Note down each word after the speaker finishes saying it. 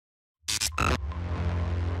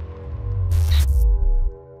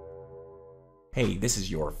Hey, this is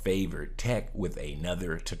your favorite tech with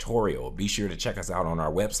another tutorial. Be sure to check us out on our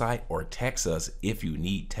website or text us if you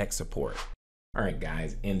need tech support. All right,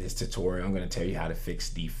 guys, in this tutorial, I'm going to tell you how to fix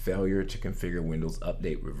the failure to configure Windows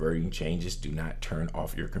Update reverting changes do not turn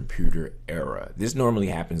off your computer error. This normally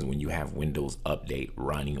happens when you have Windows Update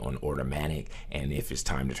running on automatic, and if it's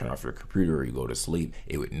time to turn off your computer or you go to sleep,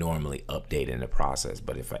 it would normally update in the process.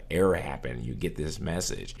 But if an error happened, you get this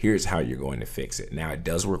message. Here's how you're going to fix it. Now, it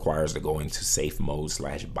does require us to go into safe mode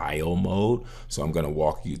 / bio mode, so I'm going to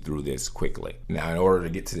walk you through this quickly. Now, in order to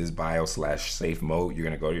get to this bio / safe mode, you're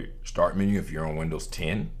going to go to your start menu. If you're on Windows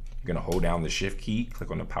 10, you're going to hold down the shift key,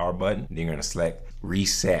 click on the power button, then you're going to select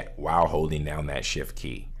reset while holding down that shift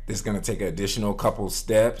key. This is going to take an additional couple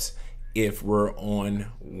steps if we're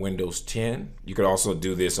on Windows 10. You could also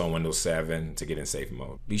do this on Windows 7 to get in safe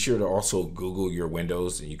mode. Be sure to also Google your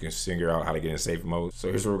Windows and you can figure out how to get in safe mode. So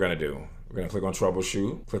here's what we're going to do. We're going to click on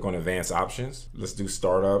troubleshoot, click on advanced options. Let's do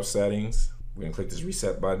startup settings. We're going to click this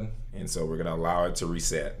reset button, and so we're going to allow it to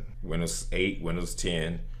reset. Windows 8, Windows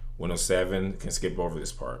 10, Windows 7 can skip over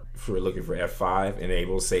this part. If we're looking for F5,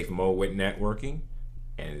 enable safe mode with networking,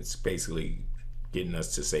 and it's basically getting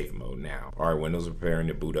us to safe mode now. All right, Windows is preparing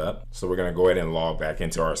to boot up. So we're gonna go ahead and log back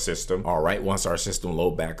into our system. All right, once our system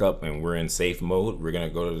load back up and we're in safe mode, we're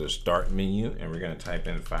gonna go to the start menu and we're gonna type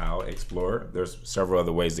in File Explorer. There's several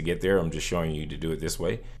other ways to get there. I'm just showing you to do it this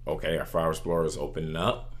way. Okay, our File Explorer is opening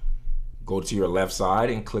up. Go to your left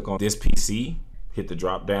side and click on this PC, hit the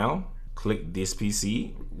drop down. Click this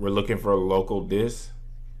PC. We're looking for a local disk.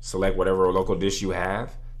 Select whatever local disk you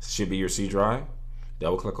have. Should be your C drive.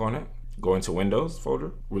 Double click on it. Go into Windows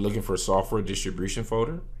folder. We're looking for a software distribution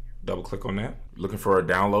folder. Double click on that. Looking for a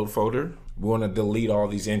download folder. We want to delete all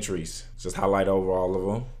these entries. Just highlight over all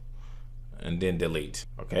of them and then delete.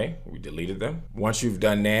 Okay, we deleted them. Once you've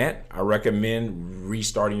done that, I recommend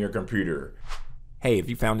restarting your computer. Hey, if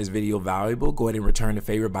you found this video valuable, go ahead and return the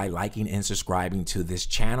favor by liking and subscribing to this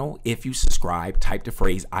channel. If you subscribe, type the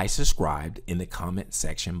phrase "I subscribed" in the comment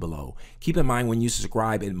section below. Keep in mind, when you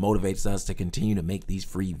subscribe, it motivates us to continue to make these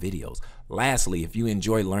free videos. Lastly, if you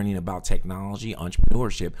enjoy learning about technology,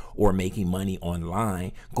 entrepreneurship, or making money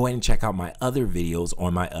online, go ahead and check out my other videos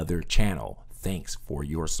on my other channel. Thanks for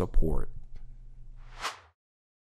your support.